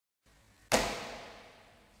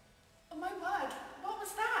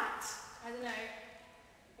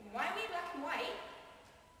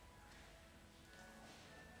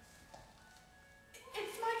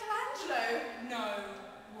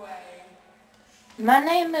My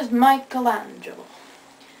name is Michelangelo,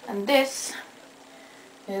 and this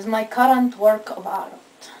is my current work of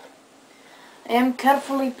art. I am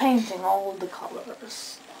carefully painting all the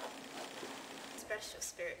colors. Express your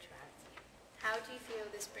spirituality. How do you feel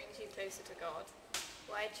this brings you closer to God?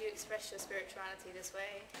 Why do you express your spirituality this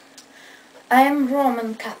way? I am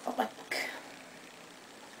Roman Catholic.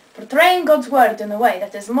 Portraying God's word in a way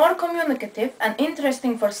that is more communicative and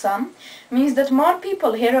interesting for some means that more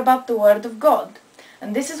people hear about the word of God,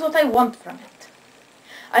 and this is what I want from it.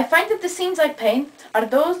 I find that the scenes I paint are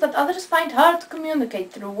those that others find hard to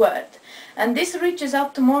communicate through word, and this reaches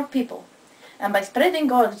out to more people. And by spreading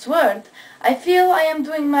God's word, I feel I am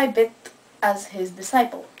doing my bit as his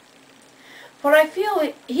disciple. For I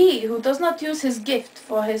feel he who does not use his gift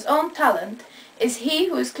for his own talent is he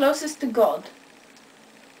who is closest to God.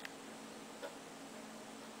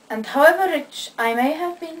 And however rich I may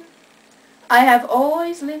have been, I have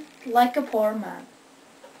always lived like a poor man.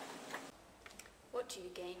 What do you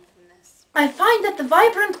gain from this? I find that the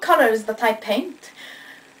vibrant colors that I paint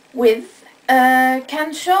with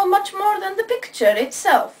can show much more than the picture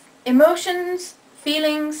itself. Emotions,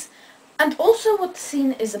 feelings, and also what the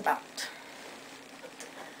scene is about.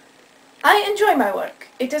 I enjoy my work.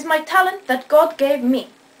 It is my talent that God gave me,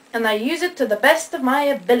 and I use it to the best of my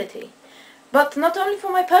ability. But not only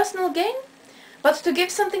for my personal gain, but to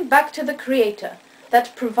give something back to the Creator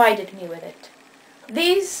that provided me with it.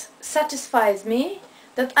 This satisfies me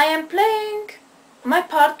that I am playing my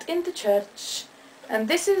part in the church, and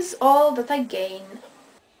this is all that I gain.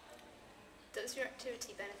 Does your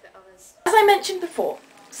activity benefit others? As I mentioned before,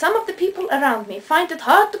 some of the people around me find it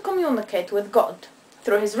hard to communicate with God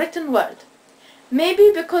through his written word.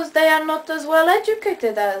 Maybe because they are not as well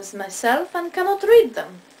educated as myself and cannot read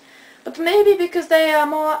them. But maybe because they are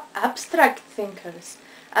more abstract thinkers,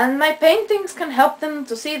 and my paintings can help them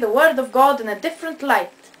to see the Word of God in a different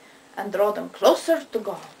light and draw them closer to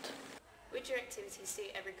God. Would your activities suit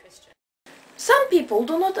every Christian? Some people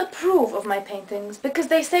do not approve of my paintings because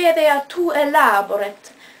they say they are too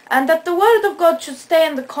elaborate and that the Word of God should stay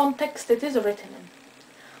in the context it is written in.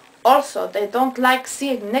 Also, they don't like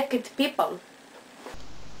seeing naked people.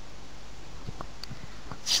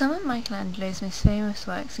 Some of Michelangelo's most famous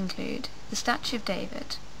works include the Statue of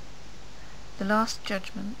David, the Last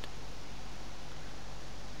Judgment,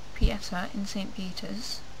 Pieta in St.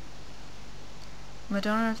 Peter's,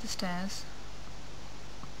 Madonna of the Stairs,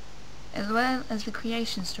 as well as the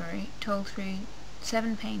creation story told through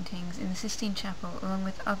 7 paintings in the Sistine Chapel along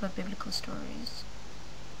with other biblical stories.